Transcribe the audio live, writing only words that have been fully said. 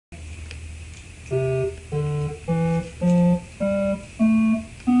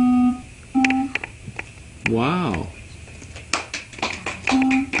Wow.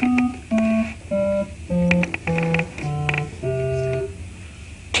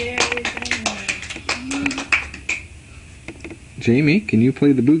 Jamie, can you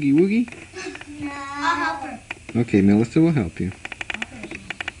play the boogie woogie? No. I'll help her. Okay, Melissa will help you.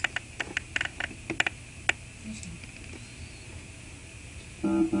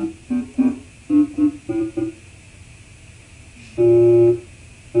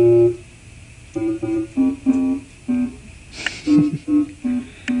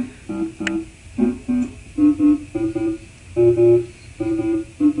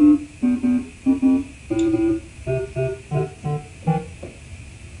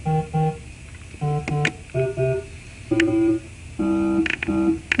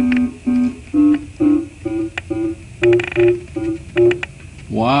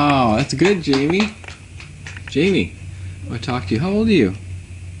 Wow, that's good, Jamie. Jamie, I want to talk to you. How old are you?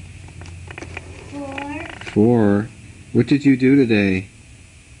 4. 4. What did you do today?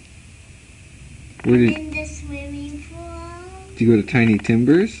 In the swimming pool. Did you go to Tiny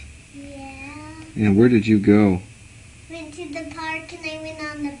Timbers? Yeah. And where did you go? Went to the park and I went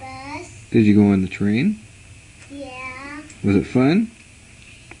on the bus. Did you go on the train? Yeah. Was it fun?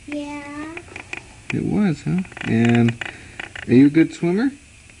 Yeah. It was, huh? And are you a good swimmer?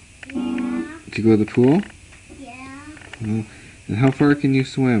 Yeah. Did you go to the pool? Yeah. Oh. And how far can you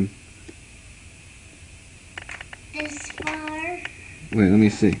swim? This far. Wait, let me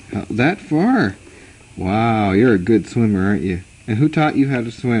see. That far? Wow, you're a good swimmer, aren't you? And who taught you how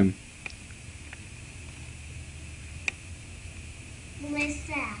to swim?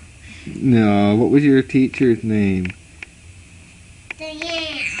 Melissa. No, what was your teacher's name? Diana.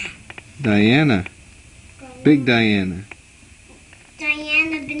 Diana. Big Diana.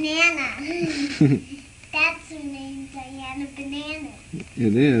 Diana Banana. That's her name, Diana Banana.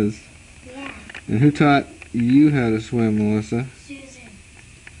 It is. Yeah. And who taught you how to swim, Melissa? Susan.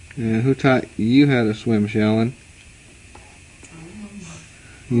 And who taught you how to swim, Shalyne?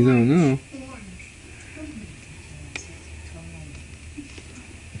 You don't know.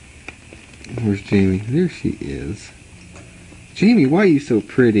 Where's Jamie? There she is. Jamie, why are you so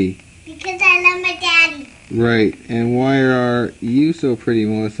pretty? Because I love my daddy. Right. And why are you so pretty,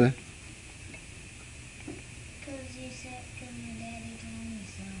 Melissa? Because you said, because my daddy told me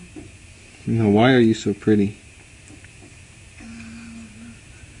so. No, why are you so pretty?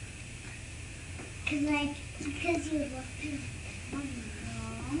 Because you love me.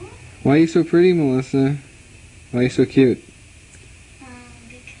 Why are you so pretty, Melissa? Why are you so cute?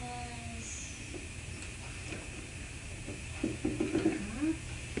 Because...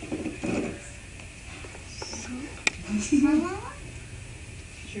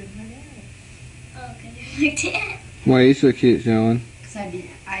 You're my dad. Oh, because you're my dad. Why are you so cute, Shalyne? Because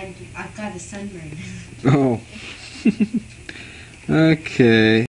I've got a sunburn. Oh. Okay.